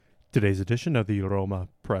Today's edition of the Roma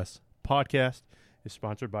Press podcast is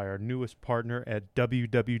sponsored by our newest partner at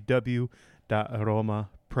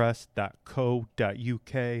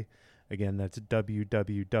www.romapress.co.uk. Again, that's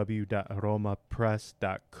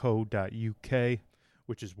www.romapress.co.uk,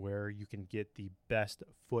 which is where you can get the best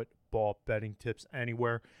football betting tips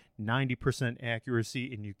anywhere. 90%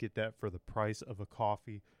 accuracy, and you get that for the price of a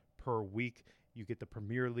coffee per week. You get the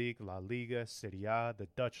Premier League, La Liga, Serie A, the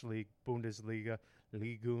Dutch League, Bundesliga,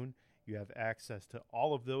 Ligue 1. You have access to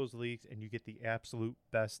all of those leagues, and you get the absolute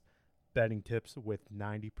best betting tips with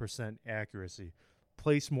 90% accuracy.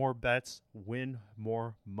 Place more bets, win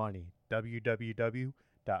more money.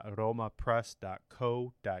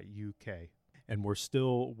 www.romapress.co.uk. And we're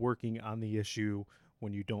still working on the issue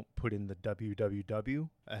when you don't put in the www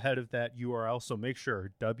ahead of that URL, so make sure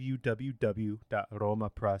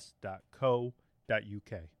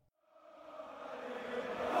www.romapress.co.uk.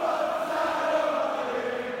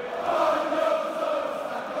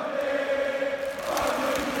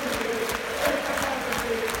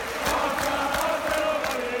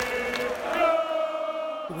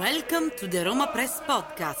 Welcome to the Roma Press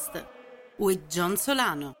Podcast with John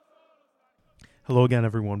Solano. Hello again,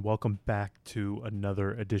 everyone. Welcome back to another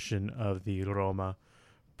edition of the Roma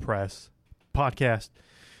Press Podcast.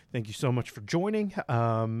 Thank you so much for joining.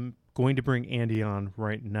 Going to bring Andy on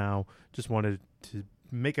right now. Just wanted to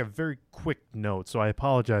make a very quick note. So I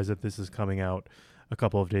apologize if this is coming out a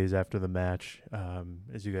couple of days after the match.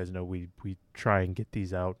 As you guys know, we try and get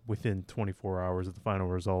these out within 24 hours of the final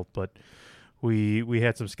result, but we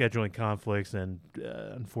had some scheduling conflicts, and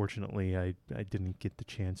unfortunately, I didn't get the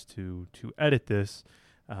chance to edit this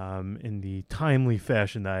in the timely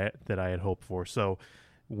fashion that I had hoped for. So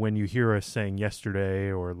when you hear us saying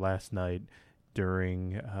yesterday or last night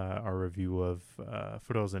during our review of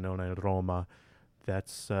Frosinone Roma,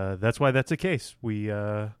 that's why that's the case. We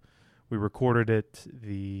recorded it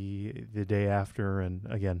the day after, and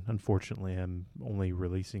again, unfortunately, I'm only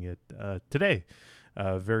releasing it today.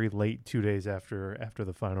 Very late, 2 days after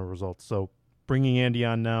the final results. So bringing Andy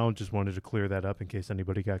on now, just wanted to clear that up in case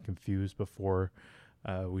anybody got confused before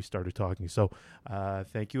we started talking. So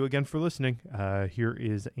thank you again for listening. Here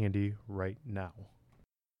is Andy right now.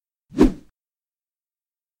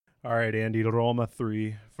 All right, Andy, Roma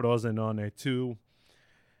 3, Frosinone 2.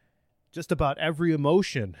 Just about every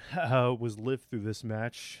emotion was lived through this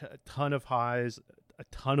match. A ton of highs, a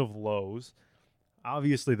ton of lows.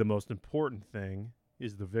 Obviously, the most important thing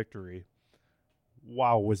is the victory.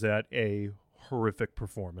 Wow, was that a horrific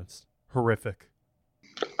performance. Horrific.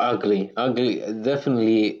 Ugly,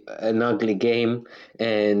 definitely an ugly game.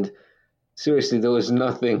 And seriously, there was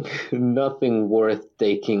nothing worth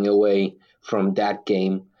taking away from that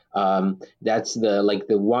game. That's the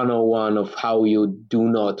 101 of how you do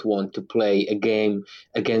not want to play a game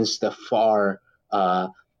against a far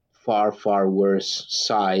worse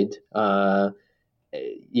side.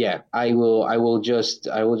 I will just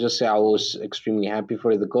say I was extremely happy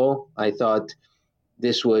for the goal. I thought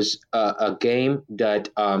this was a game that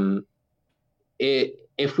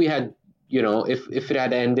if we had, if it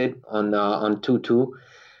had ended on 2-2,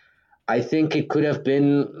 I think it could have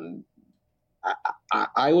been.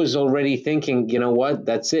 I was already thinking, you know what?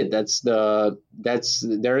 That's it. There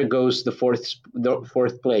it goes, the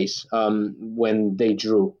fourth place when they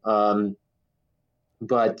drew.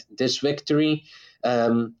 But this victory,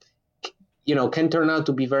 can turn out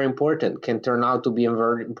to be very important. Can turn out to be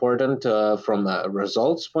very important from a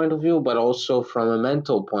results point of view, but also from a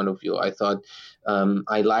mental point of view. I thought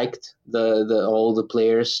I liked the all the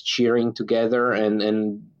players cheering together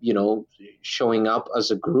and showing up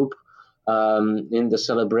as a group in the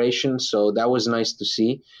celebration. So that was nice to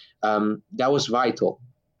see. That was vital.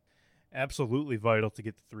 Absolutely vital to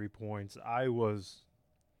get the 3 points. I was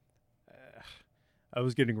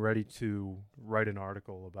getting ready to write an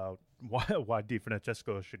article about why Di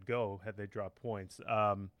Francesco should go had they dropped points.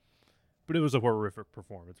 But it was a horrific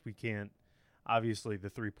performance. We can't, obviously the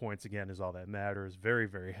 3 points again is all that matters. Very,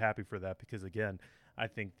 very happy for that because again, I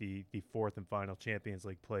think the fourth and final Champions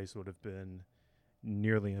League place would have been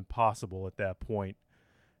nearly impossible at that point.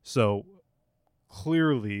 So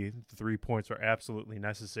clearly the 3 points are absolutely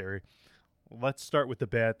necessary. Let's start with the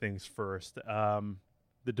bad things first. The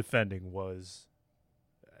defending was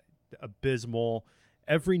abysmal.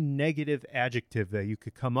 Every negative adjective that you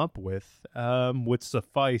could come up with would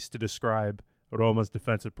suffice to describe Roma's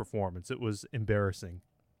defensive performance. It was embarrassing.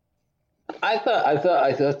 I thought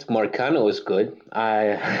Marcano was good.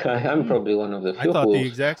 I'm probably one of the few. I thought the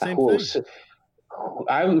exact same thing.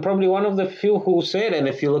 I'm probably one of the few who said, and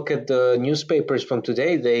if you look at the newspapers from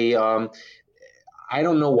today, I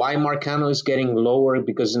don't know why Marcano is getting lower,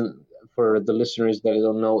 because for the listeners that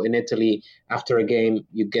don't know, in Italy, after a game,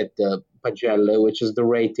 you get the Pagelle, which is the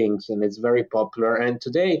ratings, and it's very popular. And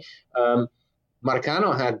today,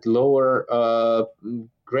 Marcano had lower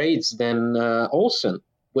grades than Olsen,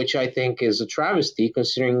 which I think is a travesty,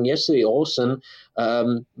 considering yesterday Olsen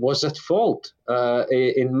was at fault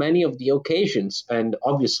in many of the occasions. And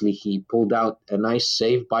obviously, he pulled out a nice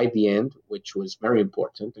save by the end, which was very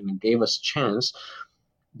important, and it gave us chance.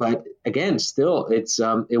 But again, still,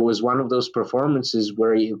 it was one of those performances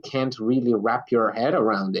where you can't really wrap your head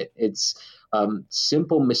around it. It's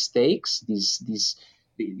simple mistakes, these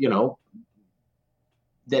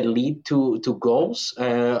that lead to goals.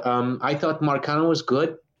 I thought Marcano was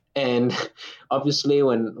good, and obviously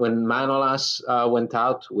when Manolas went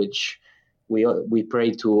out, which we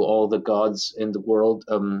pray to all the gods in the world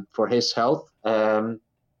for his health.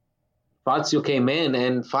 Fazio came in,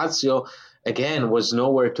 and Fazio again was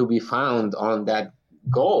nowhere to be found on that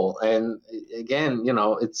goal. And again,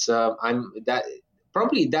 it's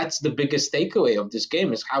probably that's the biggest takeaway of this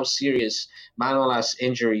game, is how serious Manolas'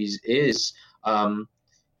 injuries is.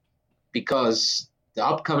 Because the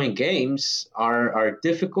upcoming games are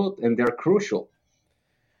difficult and they're crucial.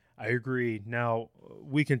 I agree. Now,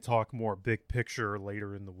 we can talk more big picture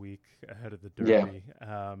later in the week ahead of the derby,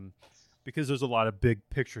 because there's a lot of big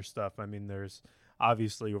picture stuff. I mean, there's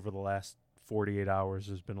obviously over the last 48 hours,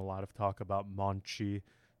 there's been a lot of talk about Monchi.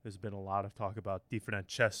 There's been a lot of talk about Di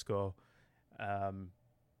Francesco. I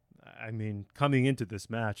mean, coming into this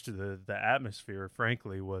match, the atmosphere,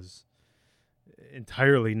 frankly, was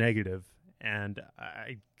entirely negative, and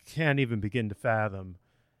I can't even begin to fathom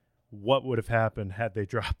what would have happened had they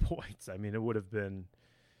dropped points. I mean, it would have been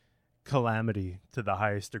calamity to the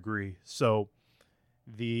highest degree. So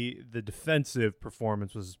the defensive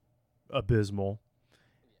performance was abysmal.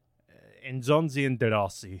 Nzonzi and De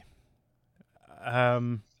Rossi.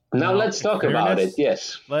 Now let's talk about it.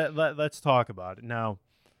 Yes, let's talk about it. Now,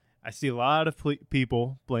 I see a lot of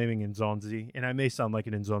people blaming Nzonzi, and I may sound like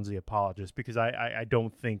an Nzonzi apologist, because I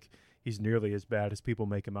don't think he's nearly as bad as people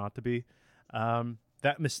make him out to be.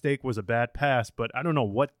 That mistake was a bad pass, but I don't know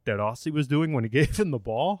what De Rossi was doing when he gave him the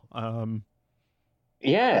ball.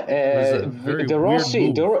 De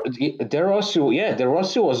Rossi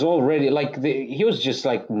was already he was just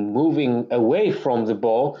moving away from the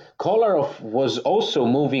ball. Kolarov was also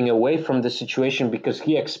moving away from the situation because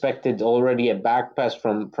he expected already a back pass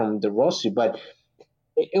from De Rossi, but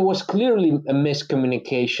it was clearly a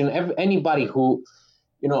miscommunication. Anybody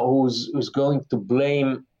who's going to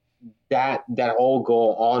blame that whole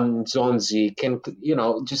goal on Zonzi can,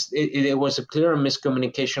 it was a clear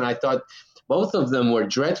miscommunication. I thought both of them were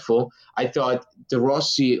dreadful. I thought De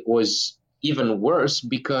Rossi was even worse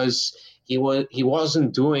because he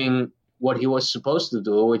wasn't doing what he was supposed to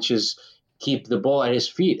do, which is keep the ball at his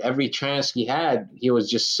feet. Every chance he had, he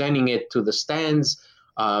was just sending it to the stands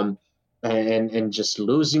and just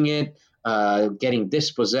losing it, getting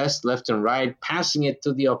dispossessed left and right, passing it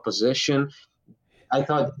to the opposition. I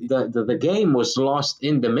thought the game was lost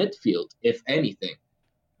in the midfield, if anything.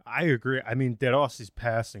 I agree. I mean, De Rossi's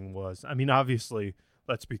passing was, obviously,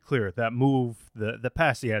 let's be clear, that move, the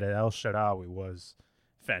pass he had at El Shaarawy was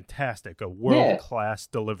fantastic, a world-class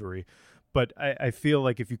delivery. But I feel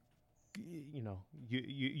like if you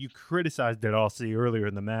criticize De Rossi earlier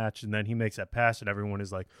in the match, and then he makes that pass, and everyone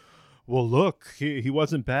is like, well, look, he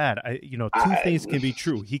wasn't bad. Two things can be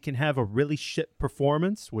true. He can have a really shit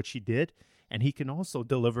performance, which he did, and he can also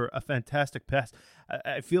deliver a fantastic pass.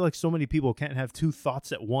 I feel like so many people can't have two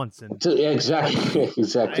thoughts at once. And exactly.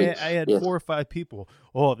 I had 4 or 5 people.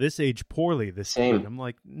 Oh, this aged poorly. This game. I'm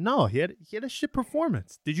like, no, he had a shit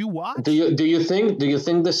performance. Did you watch? Do you think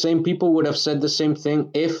the same people would have said the same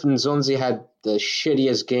thing if Nzonzi had the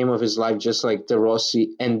shittiest game of his life, just like De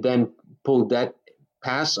Rossi, and then pulled that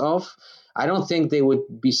pass off? I don't think they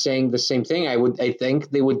would be saying the same thing. I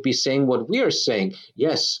think they would be saying what we are saying.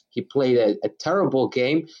 Yes, he played a terrible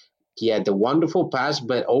game. He had a wonderful pass,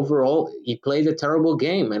 but overall, he played a terrible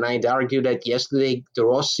game. And I'd argue that yesterday, De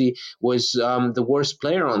Rossi was the worst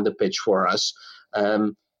player on the pitch for us.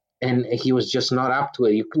 And he was just not up to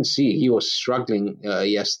it. You can see he was struggling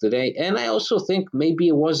yesterday. And I also think maybe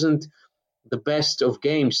it wasn't the best of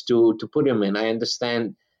games to put him in. I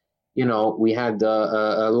understand, we had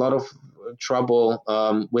a lot of trouble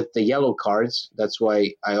with the yellow cards. That's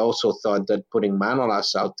why I also thought that putting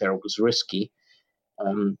Manolas out there was risky.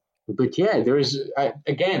 But yeah, there is I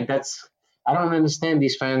don't understand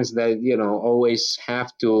these fans that always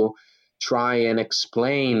have to try and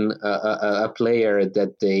explain a player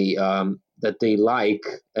that that they like,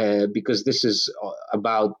 because this is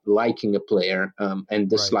about liking a player and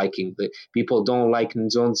disliking. The people don't like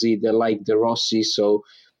Nzonzi, they like De Rossi, so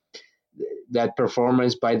that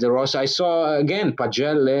performance by De Rossi. I saw again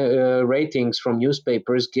Pagelle ratings from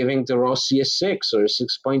newspapers giving De Rossi a 6 or a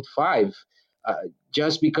 6.5,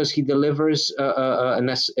 just because he delivers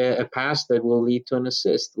a pass that will lead to an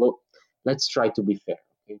assist. Look, let's try to be fair.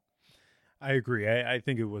 Okay? I agree. I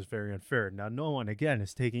think it was very unfair. Now, no one, again,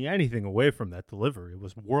 is taking anything away from that delivery. It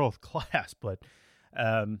was world class. But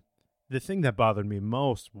the thing that bothered me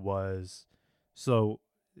most was, so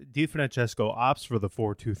Di Francesco opts for the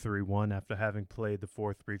 4-2-3-1 after having played the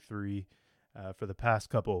 4-3-3 for the past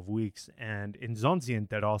couple of weeks. And Nzonzi and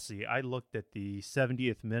De Rossi, I looked at the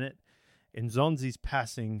 70th minute. Nzonzi's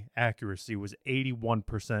passing accuracy was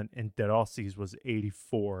 81% and De Rossi's was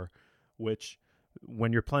 84%, which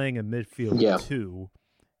when you're playing a midfield 2,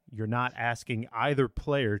 you're not asking either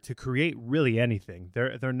player to create really anything.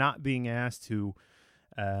 They're not being asked to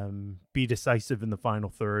be decisive in the final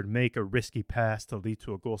third, make a risky pass to lead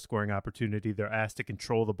to a goal-scoring opportunity. They're asked to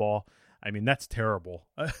control the ball. I mean, that's terrible.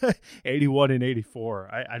 81 and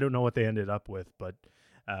 84. I don't know what they ended up with, but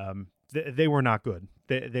they were not good.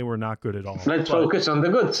 They were not good at all. Let's focus on the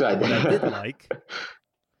good side.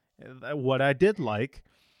 What I did like,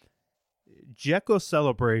 Dzeko's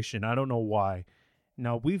celebration, I don't know why.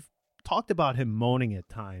 Now, we've talked about him moaning at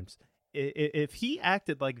times. If he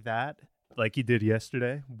acted like that, like he did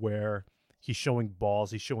yesterday, where he's showing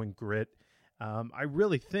balls, he's showing grit, I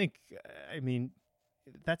really think,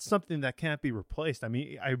 that's something that can't be replaced. I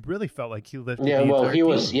mean, I really felt like he lifted the entire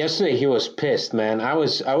team. Yesterday he was pissed, man. I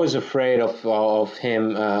was afraid of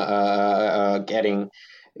him getting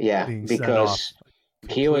being because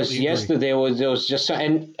he was yesterday was just,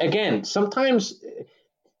 and again, sometimes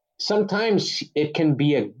it can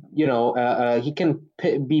be he can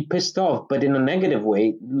be pissed off, but in a negative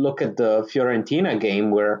way. Look at the Fiorentina game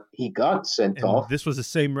where he got sent off. This was the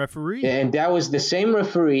same referee, and that was the same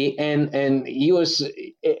referee, and he was,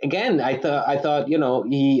 again, I thought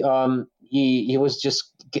he was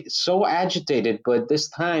just so agitated, but this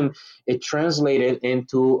time it translated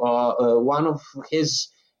into one of his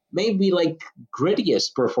maybe like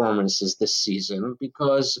grittiest performances this season,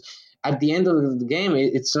 because at the end of the game,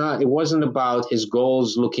 it wasn't about his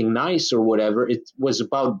goals looking nice or whatever. It was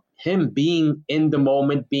about him being in the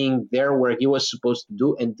moment, being there where he was supposed to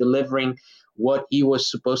do and delivering what he was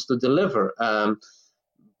supposed to deliver.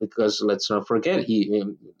 Because let's not forget,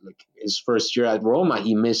 his first year at Roma,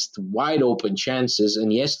 he missed wide open chances,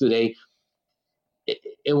 and yesterday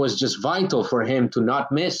it was just vital for him to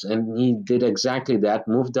not miss, and he did exactly that,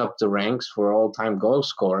 moved up the ranks for all-time goal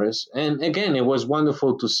scorers. And again, it was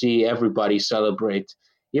wonderful to see everybody celebrate,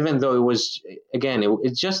 even though it was, again,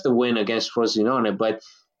 it's just a win against Frosinone, but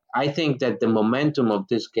I think that the momentum of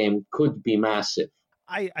this game could be massive.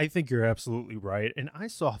 I think you're absolutely right. And I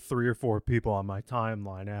saw 3 or 4 people on my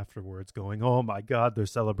timeline afterwards going, oh my God, they're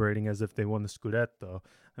celebrating as if they won the Scudetto.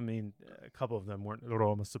 I mean, a couple of them weren't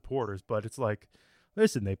Roma supporters, but it's like,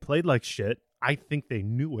 listen, they played like shit. I think they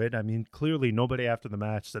knew it. I mean, clearly nobody after the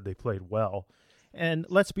match said they played well. And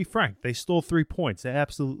let's be frank, they stole 3 points. They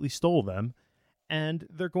absolutely stole them. And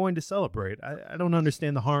they're going to celebrate. I don't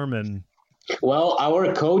understand the harm in... Well,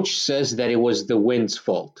 our coach says that it was the wind's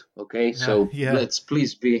fault. Okay, so let's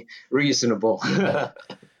please be reasonable.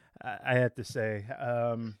 I have to say,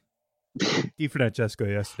 Di Francesco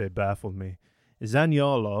yesterday baffled me.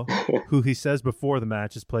 Zaniolo, who he says before the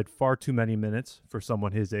match has played far too many minutes for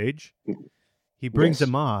someone his age, he brings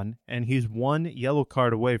him on, and he's 1 yellow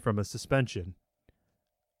card away from a suspension.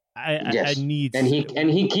 I need, and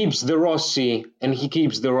he keeps De Rossi,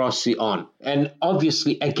 on, and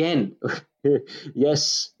obviously again,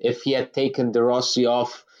 yes, if he had taken De Rossi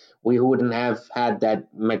off, we wouldn't have had that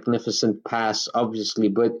magnificent pass, obviously.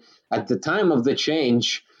 But at the time of the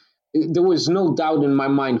change, there was no doubt in my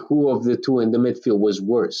mind who of the two in the midfield was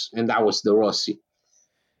worse, and that was De Rossi.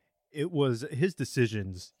 It was his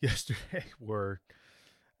decisions yesterday were,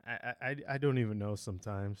 I don't even know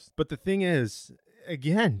sometimes. But the thing is,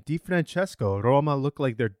 again, Di Francesco, Roma look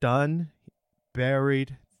like they're done,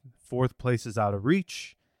 buried, 4th place is out of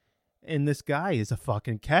reach, and this guy is a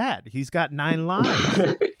fucking cat. He's got 9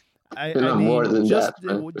 lives. I mean, more than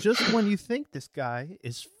just when you think this guy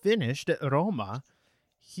is finished at Roma,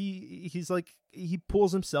 he's like, he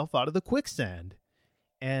pulls himself out of the quicksand.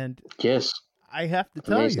 And yes, I have to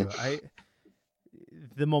tell you,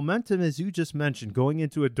 the momentum, as you just mentioned, going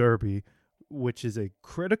into a derby, which is a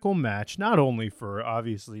critical match, not only for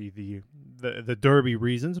obviously the derby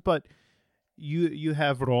reasons, but you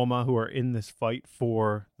have Roma who are in this fight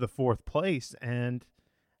for the 4th place, and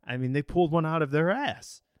I mean, they pulled one out of their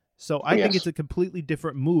ass. So I think it's a completely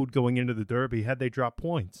different mood going into the derby had they dropped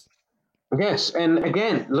points. Yes, and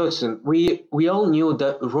again, listen, we all knew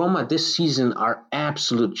that Roma this season are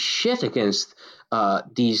absolute shit against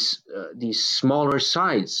these smaller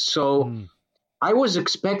sides. So I was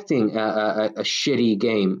expecting a shitty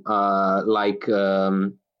game like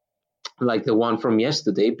the one from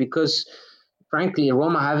yesterday, because frankly,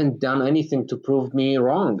 Roma haven't done anything to prove me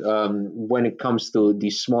wrong when it comes to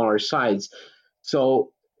these smaller sides.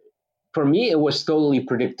 So for me, it was totally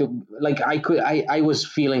predictable. Like I was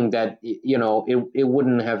feeling that it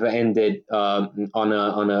wouldn't have ended on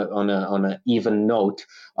a even note,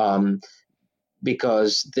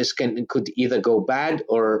 because this could either go bad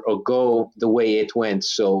or go the way it went.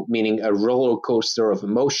 So meaning a roller coaster of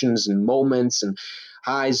emotions and moments and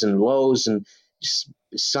highs and lows, and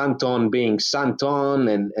Santon being Santon,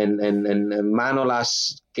 and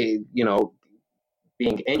Manolas, being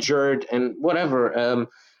injured and whatever.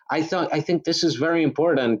 I think this is very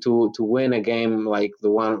important to win a game like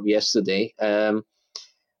the one yesterday. I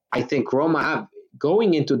think Roma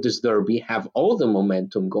going into this derby have all the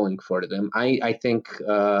momentum going for them. I think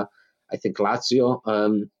Lazio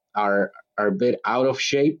are a bit out of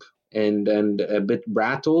shape and a bit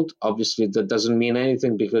rattled. Obviously, that doesn't mean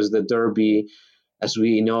anything, because the derby, as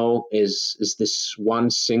we know, is this one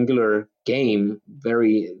singular game,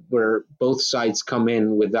 where both sides come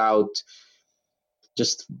in without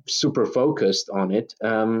just super focused on it.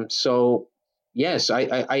 So yes,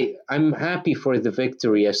 I'm happy for the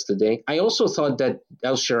victory yesterday. I also thought that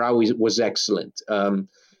El Shaarawy was excellent.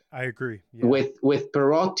 I agree. Yeah. With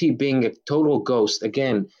Perotti being a total ghost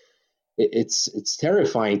again. It's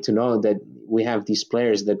terrifying to know that we have these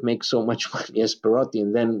players that make so much money as Perotti,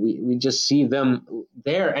 and then we just see them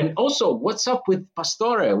there. And also, what's up with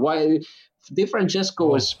Pastore? Why Di Francesco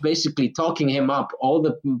was basically talking him up all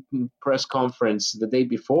the press conference the day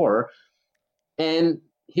before, and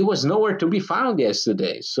he was nowhere to be found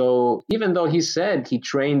yesterday. So even though he said he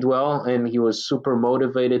trained well and he was super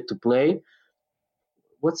motivated to play,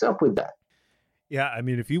 what's up with that? Yeah, I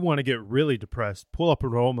mean, if you want to get really depressed, pull up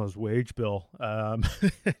Roma's wage bill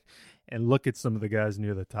and look at some of the guys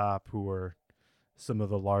near the top who are some of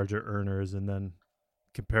the larger earners, and then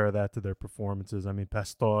compare that to their performances. I mean,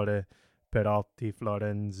 Pastore, Perotti,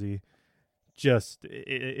 Florenzi,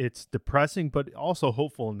 it's depressing, but also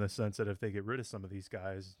hopeful in the sense that if they get rid of some of these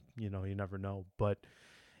guys, you never know. But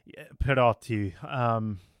yeah, Perotti, I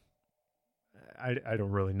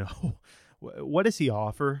don't really know. What does he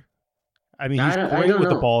offer? I mean, he's great with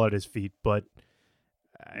the ball at his feet, but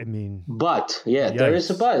I mean, yikes. There is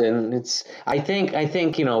a but, and I think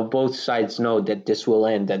both sides know that this will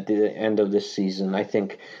end at the end of this season. I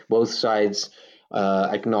think both sides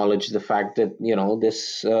acknowledge the fact that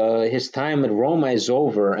this his time at Roma is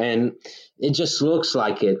over, and it just looks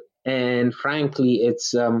like it. And frankly,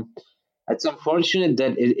 it's unfortunate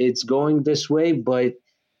that it's going this way, but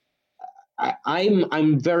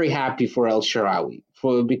I'm very happy for El Shaarawy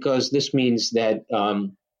because this means that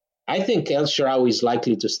I think El Shaarawy is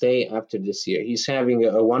likely to stay after this year. He's having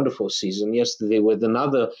a wonderful season yesterday with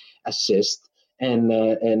another assist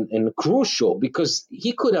and crucial, because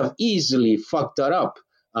he could have easily fucked that up.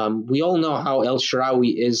 We all know how El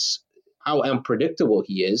Shaarawy is, how unpredictable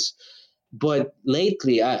he is. But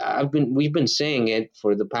lately, we've been saying it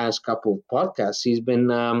for the past couple of podcasts.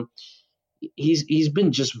 He's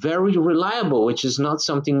been just very reliable, which is not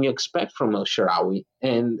something you expect from El Shaarawy.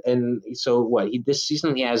 And so this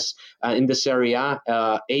season he has in the Serie A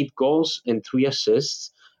 8 goals and 3 assists.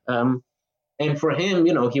 And for him,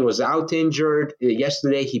 he was out injured.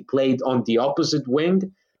 Yesterday he played on the opposite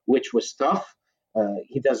wing, which was tough.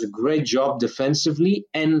 He does a great job defensively,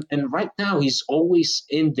 and right now he's always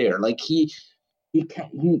in there. Like you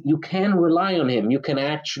can rely on him. You can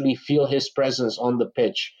actually feel his presence on the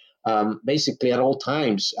pitch. Basically at all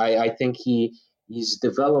times. I think he's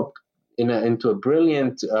developed into a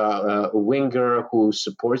brilliant winger who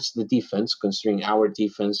supports the defense, considering our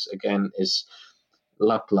defense again is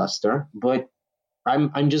lackluster. But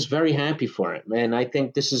I'm just very happy for him, and I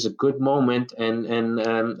think this is a good moment,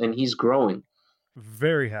 and he's growing.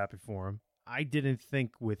 Very happy for him. I didn't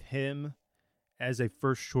think with him as a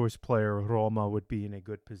first choice player, Roma would be in a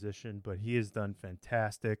good position, but he has done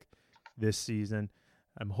fantastic this season.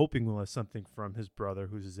 I'm hoping we'll have something from his brother,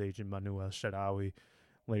 who's his agent, Manuel Shaarawy,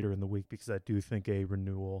 later in the week, because I do think a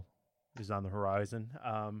renewal is on the horizon,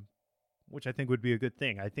 which I think would be a good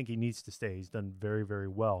thing. I think he needs to stay. He's done very, very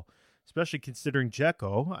well, especially considering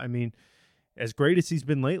Dzeko. I mean, as great as he's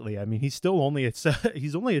been lately, I mean, he's still only at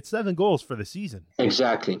 7 goals for the season.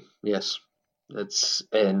 Exactly. Yes, that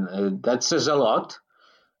says a lot.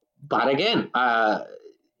 But again,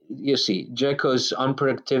 you see, Dzeko's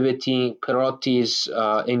unproductivity, Perotti's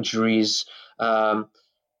injuries,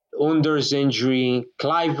 Under's injury,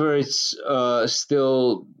 Kluivert's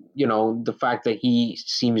still, the fact that he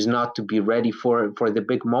seems not to be ready for the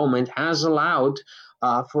big moment has allowed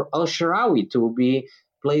for El Shaarawy to be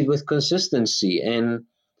played with consistency. And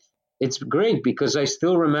it's great because I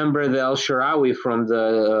still remember the El Shaarawy from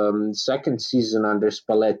the second season under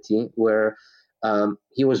Spalletti, where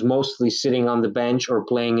he was mostly sitting on the bench or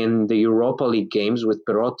playing in the Europa League games, with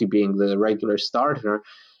Perotti being the regular starter.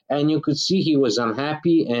 And you could see he was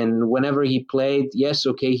unhappy. And whenever he played, yes,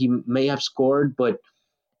 okay, he may have scored, but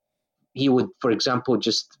he would, for example,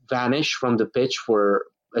 just vanish from the pitch for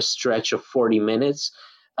a stretch of 40 minutes.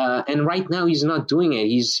 And right now he's not doing it.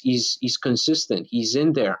 He's consistent. He's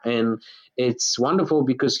in there, and it's wonderful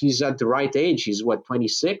because he's at the right age. He's what,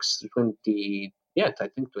 26, 20? Yeah, I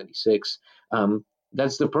think 26.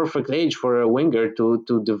 That's the perfect age for a winger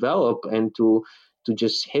to develop and to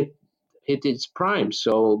just hit its prime.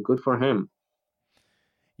 So good for him.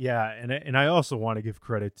 Yeah, and I also want to give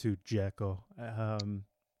credit to Dzeko.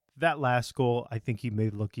 That last goal, I think he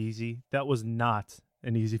made look easy. That was not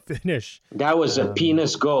an easy finish. That was a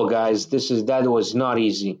penis goal, guys. That was not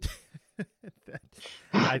easy.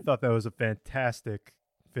 I thought that was a fantastic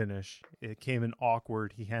finish. It came in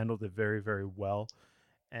awkward. He handled it very, very well.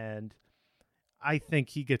 And I think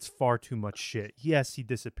he gets far too much shit. Yes, he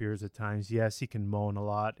disappears at times. Yes, he can moan a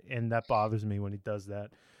lot, and that bothers me when he does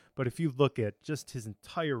that. But if you look at just his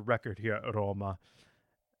entire record here at Roma,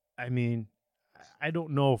 I mean, I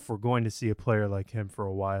don't know if we're going to see a player like him for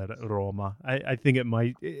a while at Roma. I think it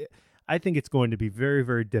might. I think it's going to be very,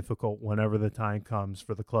 very difficult whenever the time comes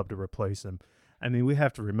for the club to replace him. I mean, we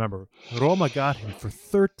have to remember, Roma got him for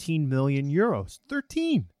 13 million euros.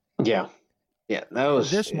 13. Yeah. Yeah. That was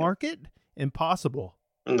this market. Impossible.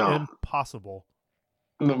 No. Impossible.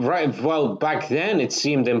 Right. Well, back then it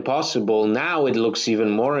seemed impossible. Now it looks even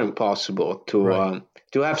more impossible to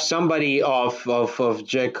have somebody of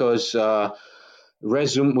Dzeko's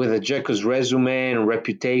resume, with a Dzeko's resume and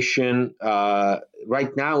reputation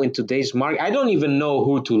right now in today's market. I don't even know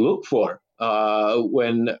who to look for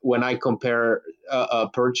when I compare a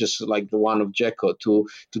purchase like the one of Dzeko to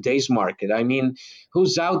today's market. I mean,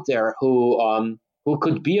 who's out there who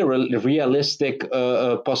could be a realistic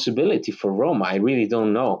possibility for Roma? I really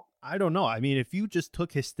don't know. I don't know. I mean, if you just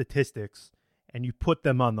took his statistics and you put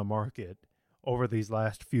them on the market over these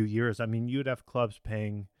last few years, I mean, you'd have clubs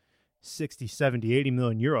paying 60, 70, 80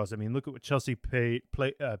 million euros. I mean, look at what Chelsea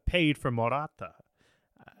paid for Morata.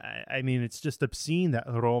 I mean, it's just obscene that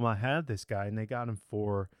Roma had this guy and they got him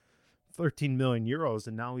for 13 million euros,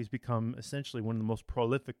 and now he's become essentially one of the most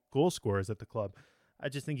prolific goal scorers at the club. I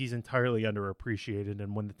just think he's entirely underappreciated,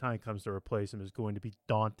 and when the time comes to replace him, is going to be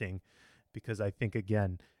daunting, because I think,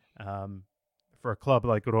 again, for a club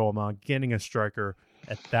like Roma, getting a striker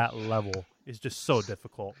at that level is just so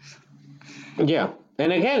difficult. Yeah,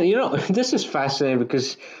 and again, this is fascinating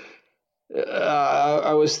because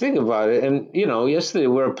I was thinking about it, and yesterday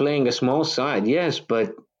we were playing a small side, yes,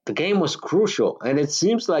 but the game was crucial, and it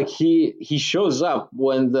seems like he shows up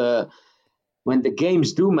when the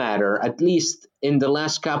games do matter, at least in the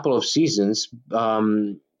last couple of seasons,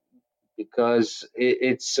 because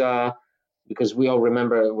because we all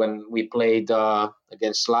remember when we played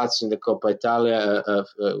against Lazio in the Coppa Italia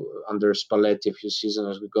under Spalletti a few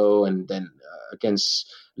seasons ago, and then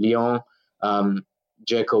against Lyon,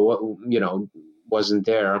 Dzeko, wasn't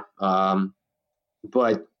there.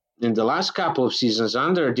 But in the last couple of seasons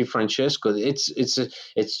under Di Francesco,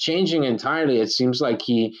 it's changing entirely. It seems like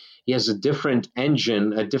he has a different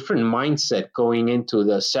engine, a different mindset going into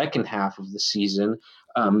the second half of the season,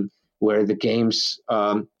 where the games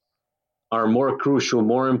are more crucial,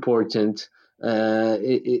 more important.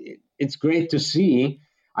 It's great to see.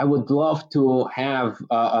 I would love to have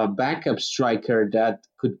a backup striker that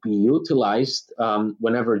could be utilized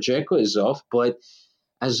whenever Dzeko is off. But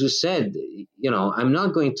as you said, I'm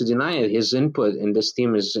not going to deny it. His input in this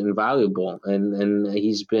team is invaluable, and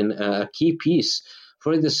he's been a key piece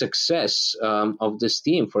for the success of this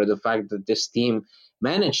team, for the fact that this team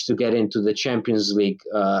managed to get into the Champions League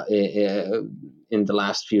in the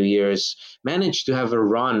last few years, managed to have a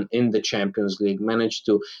run in the Champions League, managed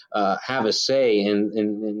to have a say in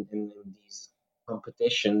these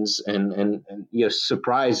competitions and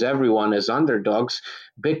surprise everyone as underdogs.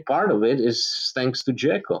 Big part of it is thanks to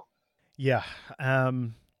Dzeko. Yeah.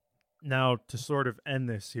 Now, to sort of end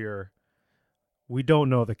this here, we don't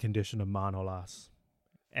know the condition of Manolas.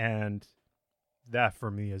 And that, for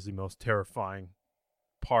me, is the most terrifying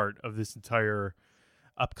part of this entire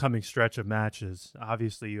upcoming stretch of matches.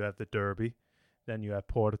 Obviously, you have the Derby, then you have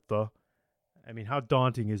Porto. I mean, how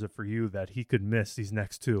daunting is it for you that he could miss these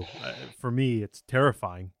next two? For me, it's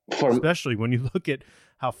terrifying, especially when you look at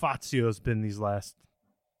how Fazio's been these last,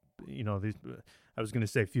 these. I was going to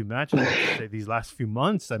say few matches, say these last few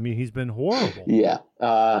months. I mean, he's been horrible. Yeah.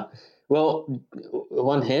 Well,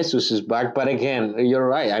 Juan Jesus is back, but again, you're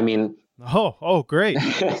right. I mean, great.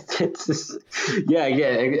 Yeah,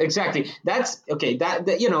 exactly. That's okay.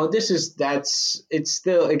 It's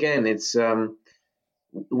still, again, it's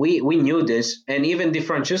we knew this, and even Di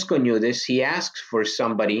Francesco knew this. He asked for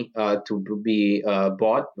somebody to be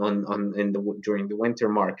bought during the winter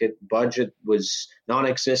market. Budget was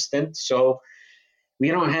non-existent, so we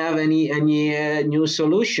don't have any new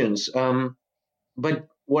solutions. But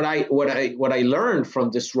what I learned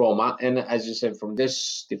from this Roma, and as you said, from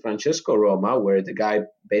this Di Francesco Roma, where the guy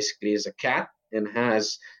basically is a cat and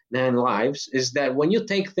has 9 lives, is that when you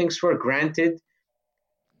take things for granted,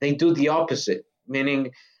 they do the opposite.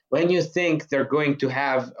 Meaning, when you think they're going to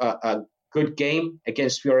have a good game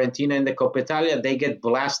against Fiorentina in the Coppa Italia, they get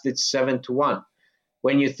blasted 7-1.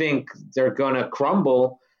 When you think they're gonna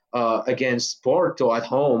crumble against Porto at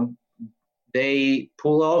home, they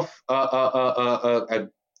pull off a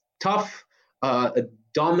tough,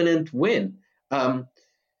 dominant win.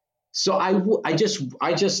 So I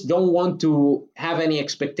just don't want to have any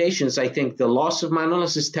expectations. I think the loss of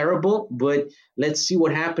Manolas is terrible, but let's see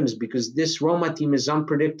what happens, because this Roma team is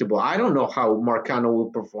unpredictable. I don't know how Marcano will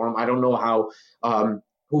perform. I don't know how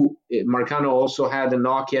Marcano also had a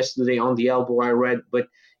knock yesterday on the elbow, I read, but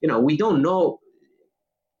we don't know.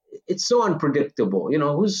 It's so unpredictable.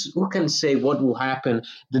 Who can say what will happen?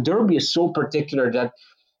 The Derby is so particular that.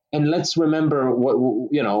 And let's remember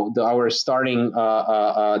our starting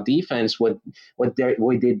defense. What they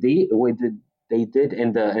did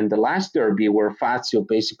in the last Derby, where Fazio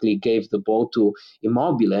basically gave the ball to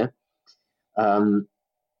Immobile.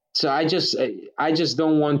 So I just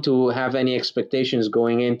don't want to have any expectations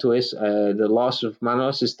going into it. The loss of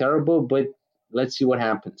Manolas is terrible, but let's see what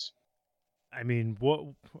happens. I mean,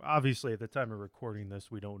 obviously at the time of recording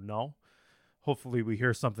this, we don't know. Hopefully we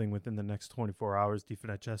hear something within the next 24 hours. Di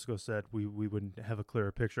Francesco said we wouldn't have a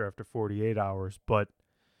clearer picture after 48 hours, but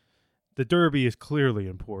the Derby is clearly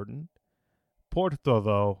important. Porto,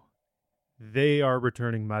 though, they are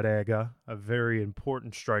returning Marega, a very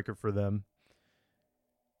important striker for them.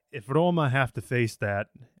 If Roma have to face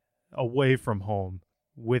that away from home,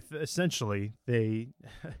 with essentially they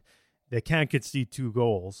can't concede 2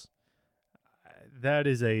 goals, that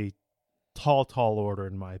is a tall order,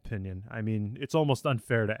 in my opinion. I mean, it's almost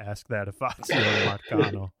unfair to ask that of Fazio and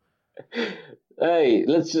Marcano. Hey,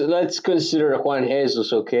 let's consider Juan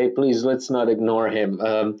Jesus, okay? Please, let's not ignore him.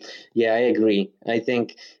 Yeah, I agree. I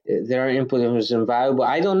think their input was invaluable.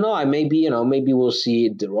 I don't know. Maybe we'll see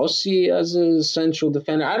De Rossi as a central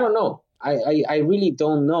defender. I don't know. I really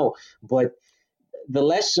don't know. But the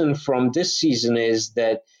lesson from this season is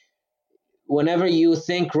that whenever you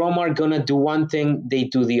think Roma are going to do one thing, they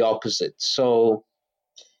do the opposite. So,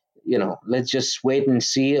 let's just wait and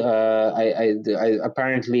see.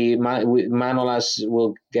 Apparently Manolas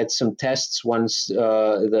will get some tests once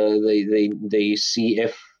they see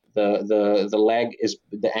if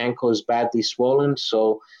the ankle is badly swollen.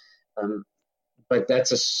 So, but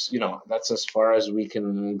that's as far as we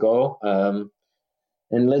can go.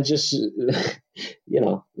 And let's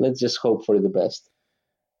just hope for the best.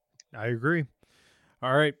 I agree.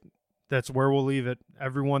 All right. That's where we'll leave it.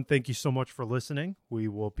 Everyone, thank you so much for listening. We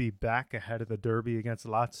will be back ahead of the Derby against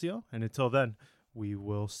Lazio. And until then, we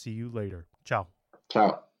will see you later. Ciao.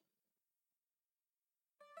 Ciao.